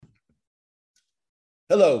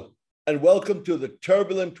Hello, and welcome to the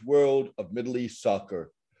turbulent world of Middle East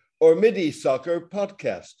soccer, or Mideast Soccer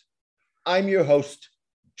podcast. I'm your host,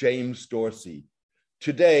 James Dorsey.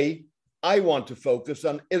 Today, I want to focus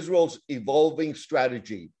on Israel's evolving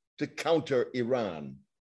strategy to counter Iran.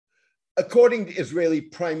 According to Israeli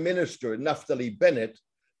Prime Minister Naftali Bennett,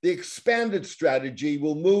 the expanded strategy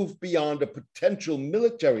will move beyond a potential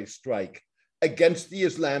military strike against the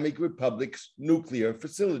Islamic Republic's nuclear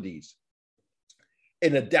facilities.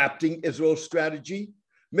 In adapting Israel's strategy,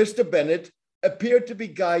 Mr. Bennett appeared to be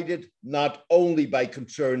guided not only by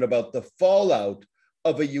concern about the fallout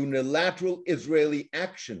of a unilateral Israeli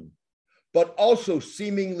action, but also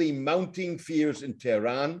seemingly mounting fears in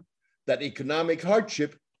Tehran that economic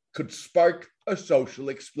hardship could spark a social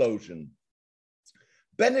explosion.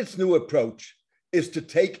 Bennett's new approach is to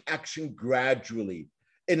take action gradually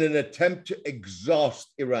in an attempt to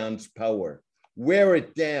exhaust Iran's power, wear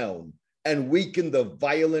it down, and weaken the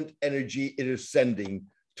violent energy it is sending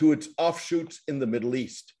to its offshoots in the Middle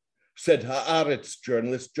East, said Haaretz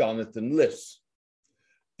journalist Jonathan Liss.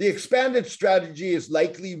 The expanded strategy is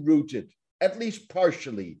likely rooted, at least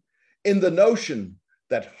partially, in the notion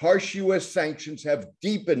that harsh US sanctions have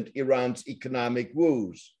deepened Iran's economic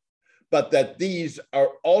woes, but that these are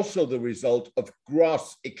also the result of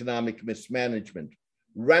gross economic mismanagement,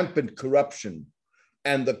 rampant corruption,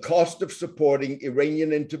 and the cost of supporting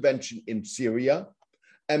Iranian intervention in Syria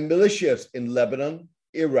and militias in Lebanon,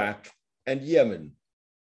 Iraq, and Yemen.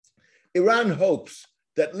 Iran hopes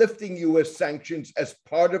that lifting US sanctions as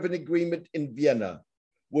part of an agreement in Vienna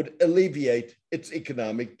would alleviate its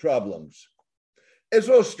economic problems.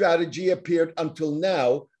 Israel's strategy appeared until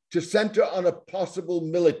now to center on a possible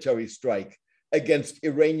military strike against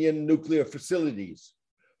Iranian nuclear facilities,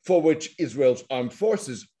 for which Israel's armed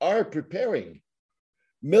forces are preparing.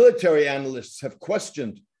 Military analysts have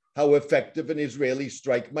questioned how effective an Israeli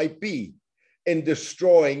strike might be in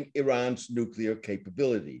destroying Iran's nuclear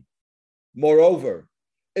capability. Moreover,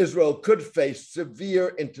 Israel could face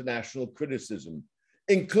severe international criticism,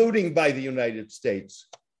 including by the United States,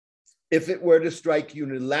 if it were to strike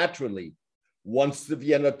unilaterally once the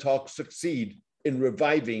Vienna talks succeed in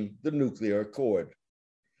reviving the nuclear accord.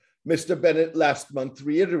 Mr. Bennett last month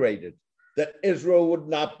reiterated that Israel would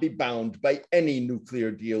not be bound by any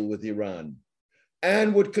nuclear deal with Iran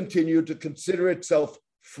and would continue to consider itself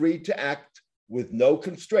free to act with no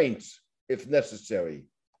constraints if necessary.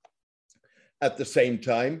 At the same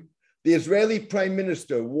time, the Israeli Prime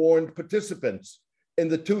Minister warned participants in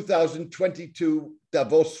the 2022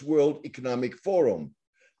 Davos World Economic Forum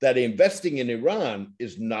that investing in Iran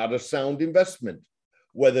is not a sound investment,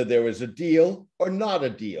 whether there is a deal or not a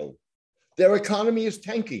deal. Their economy is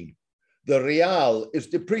tanking. The rial is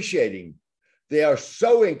depreciating. They are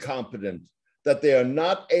so incompetent that they are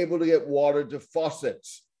not able to get water to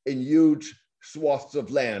faucets in huge swaths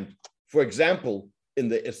of land. For example, in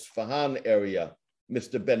the Isfahan area,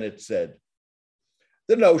 Mr. Bennett said.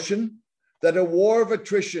 The notion that a war of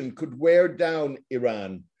attrition could wear down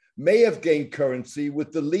Iran may have gained currency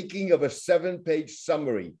with the leaking of a 7-page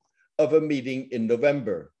summary of a meeting in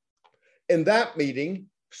November. In that meeting,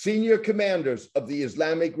 senior commanders of the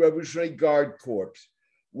Islamic Revolutionary Guard Corps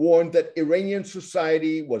warned that Iranian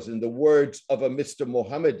society was, in the words of a Mr.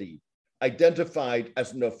 Mohammadi, identified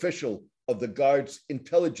as an official of the Guard's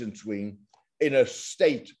intelligence wing, in a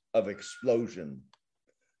state of explosion.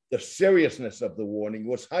 The seriousness of the warning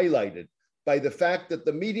was highlighted by the fact that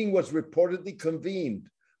the meeting was reportedly convened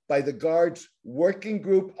by the Guard's Working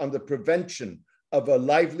Group on the Prevention of a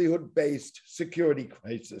Livelihood-Based Security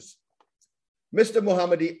Crisis. Mr.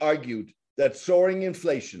 Mohammadi argued that soaring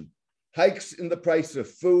inflation, hikes in the price of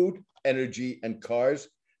food, energy, and cars,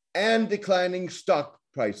 and declining stock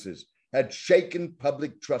prices had shaken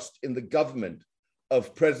public trust in the government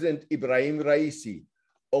of President Ibrahim Raisi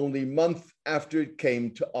only months after it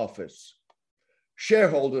came to office.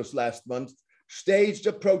 Shareholders last month staged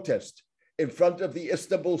a protest in front of the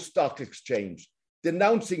Istanbul Stock Exchange,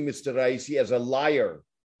 denouncing Mr. Raisi as a liar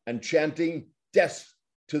and chanting death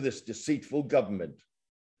to this deceitful government.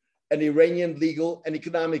 An Iranian legal and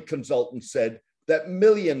economic consultant said that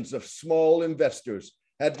millions of small investors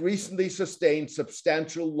had recently sustained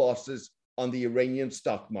substantial losses on the Iranian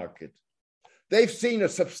stock market. They've seen a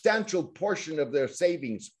substantial portion of their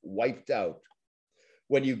savings wiped out.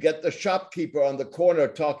 When you get the shopkeeper on the corner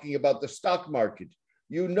talking about the stock market,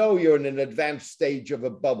 you know you're in an advanced stage of a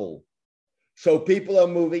bubble. So people are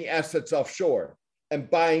moving assets offshore and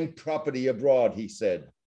buying property abroad, he said.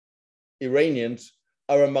 Iranians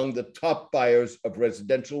are among the top buyers of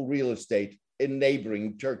residential real estate in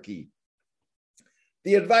neighboring Turkey.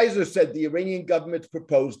 The advisor said the Iranian government's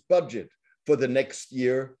proposed budget for the next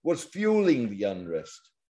year was fueling the unrest.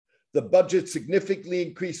 The budget significantly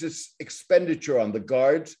increases expenditure on the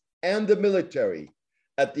guards and the military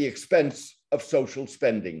at the expense of social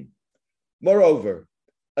spending. Moreover,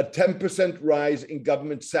 a 10% rise in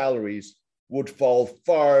government salaries would fall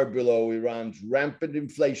far below Iran's rampant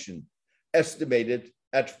inflation, estimated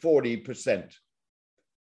at 40%.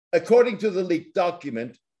 According to the leaked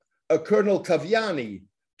document, a Colonel Kaviani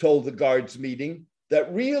told the Guards meeting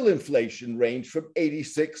that real inflation ranged from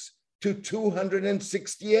 86 to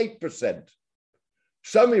 268%.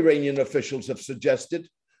 Some Iranian officials have suggested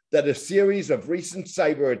that a series of recent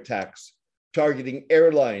cyber attacks targeting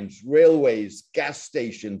airlines, railways, gas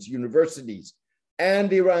stations, universities,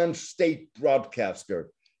 and Iran's state broadcaster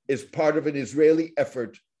is part of an Israeli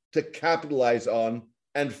effort to capitalize on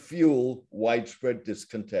and fuel widespread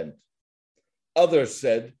discontent. Others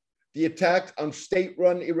said the attack on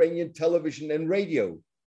state-run Iranian television and radio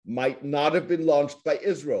might not have been launched by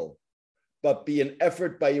Israel, but be an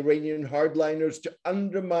effort by Iranian hardliners to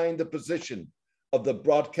undermine the position of the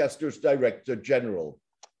broadcaster's director general,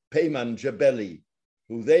 Peyman Jebeli,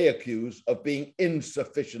 who they accuse of being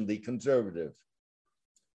insufficiently conservative.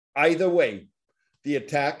 Either way, the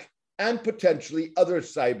attack and potentially other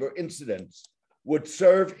cyber incidents would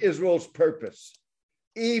serve Israel's purpose,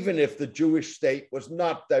 even if the Jewish state was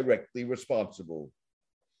not directly responsible.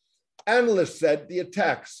 Analysts said the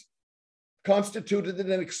attacks constituted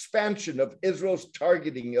an expansion of Israel's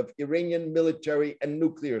targeting of Iranian military and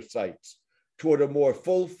nuclear sites toward a more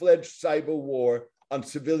full-fledged cyber war on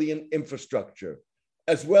civilian infrastructure,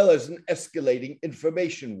 as well as an escalating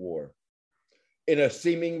information war. In a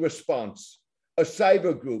seeming response, a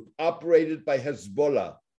cyber group operated by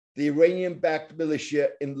Hezbollah, the Iranian-backed militia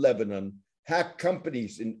in Lebanon, hacked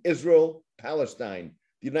companies in Israel, Palestine,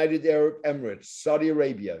 the United Arab Emirates, Saudi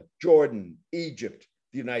Arabia, Jordan, Egypt,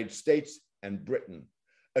 the United States, and Britain,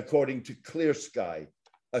 according to Clear Sky,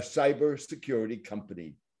 a cybersecurity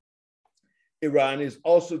company. Iran is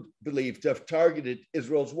also believed to have targeted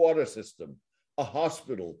Israel's water system, a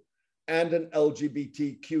hospital, and an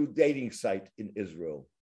LGBTQ dating site in Israel.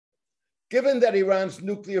 Given that Iran's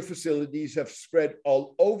nuclear facilities have spread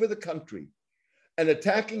all over the country and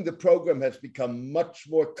attacking the program has become much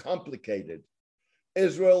more complicated,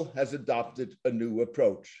 Israel has adopted a new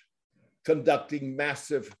approach, conducting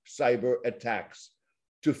massive cyber attacks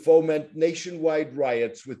to foment nationwide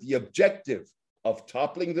riots with the objective of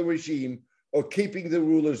toppling the regime or keeping the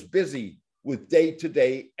rulers busy with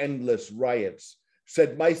day-to-day endless riots,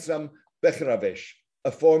 said Maysam Behravesh,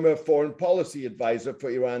 a former foreign policy advisor for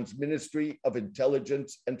Iran's Ministry of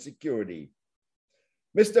Intelligence and Security.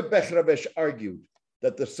 Mr. Behravesh argued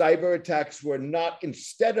that the cyber attacks were not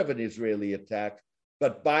instead of an Israeli attack,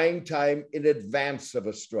 but buying time in advance of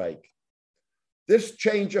a strike. This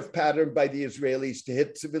change of pattern by the Israelis to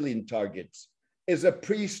hit civilian targets is a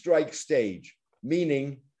pre-strike stage,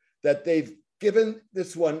 meaning that they've given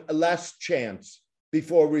this one a last chance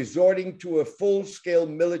before resorting to a full-scale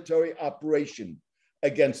military operation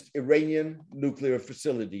against Iranian nuclear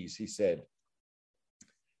facilities, he said.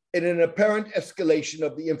 In an apparent escalation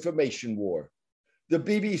of the information war, the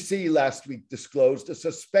BBC last week disclosed a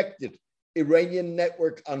suspected Iranian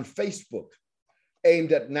network on Facebook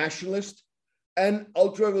aimed at nationalist and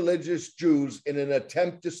ultra-religious Jews in an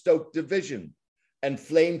attempt to stoke division and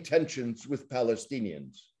flame tensions with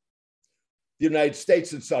Palestinians. The United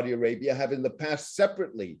States and Saudi Arabia have in the past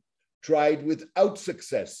separately tried without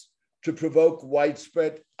success to provoke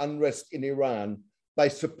widespread unrest in Iran by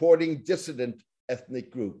supporting dissident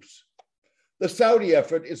ethnic groups. The Saudi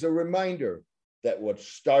effort is a reminder that what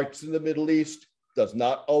starts in the Middle East does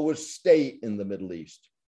not always stay in the Middle East.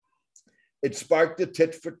 It sparked a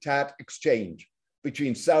tit-for-tat exchange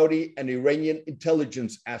between Saudi and Iranian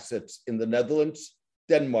intelligence assets in the Netherlands,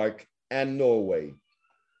 Denmark, and Norway.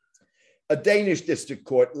 A Danish district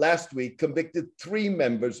court last week convicted 3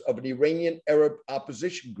 members of an Iranian Arab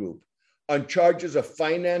opposition group on charges of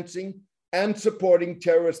financing and supporting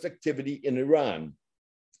terrorist activity in Iran,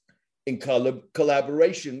 in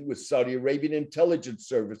collaboration with Saudi Arabian intelligence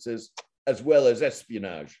services, as well as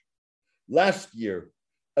espionage. Last year,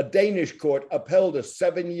 a Danish court upheld a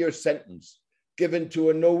 7-year sentence given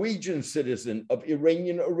to a Norwegian citizen of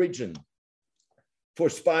Iranian origin for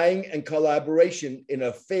spying and collaboration in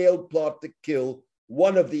a failed plot to kill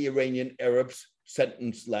one of the Iranian Arabs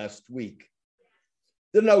sentenced last week.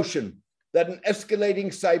 The notion that an escalating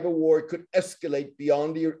cyber war could escalate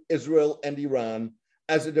beyond Israel and Iran,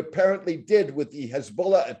 as it apparently did with the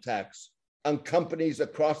Hezbollah attacks on companies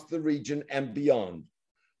across the region and beyond,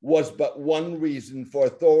 was but one reason for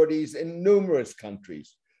authorities in numerous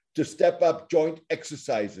countries to step up joint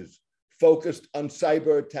exercises focused on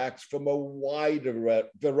cyber attacks from a wide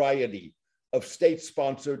variety of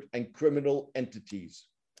state-sponsored and criminal entities,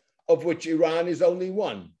 of which Iran is only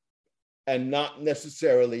one, and not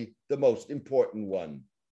necessarily the most important one.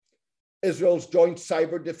 Israel's Joint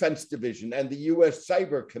Cyber Defense Division and the US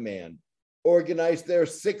Cyber Command organized their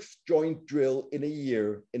 6th joint drill in a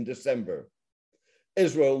year in December.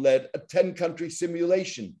 Israel led a 10-country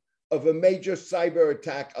simulation of a major cyber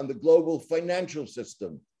attack on the global financial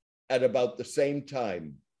system at about the same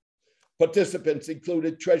time. Participants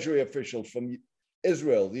included Treasury officials from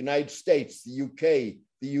Israel, the United States, the UK,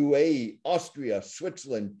 the UAE, Austria,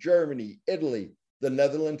 Switzerland, Germany, Italy, the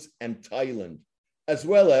Netherlands, and Thailand, as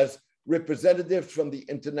well as representatives from the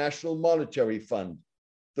International Monetary Fund,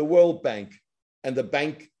 the World Bank, and the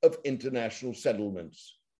Bank of International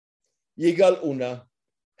Settlements. Yigal Una,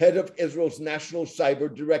 head of Israel's National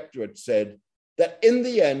Cyber Directorate, said that in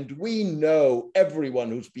the end, we know everyone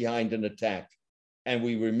who's behind an attack, and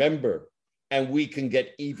we remember, and we can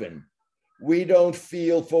get even. We don't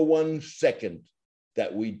feel for 1 second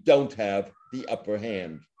that we don't have the upper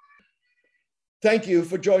hand. Thank you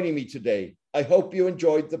for joining me today. I hope you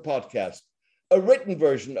enjoyed the podcast. A written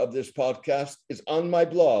version of this podcast is on my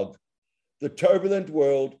blog, The Turbulent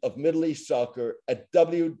World of Middle East Soccer, at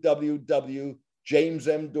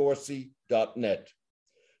www.jamesmdorsey.net.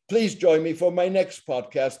 Please join me for my next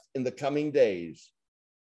podcast in the coming days.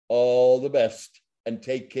 All the best and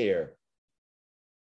take care.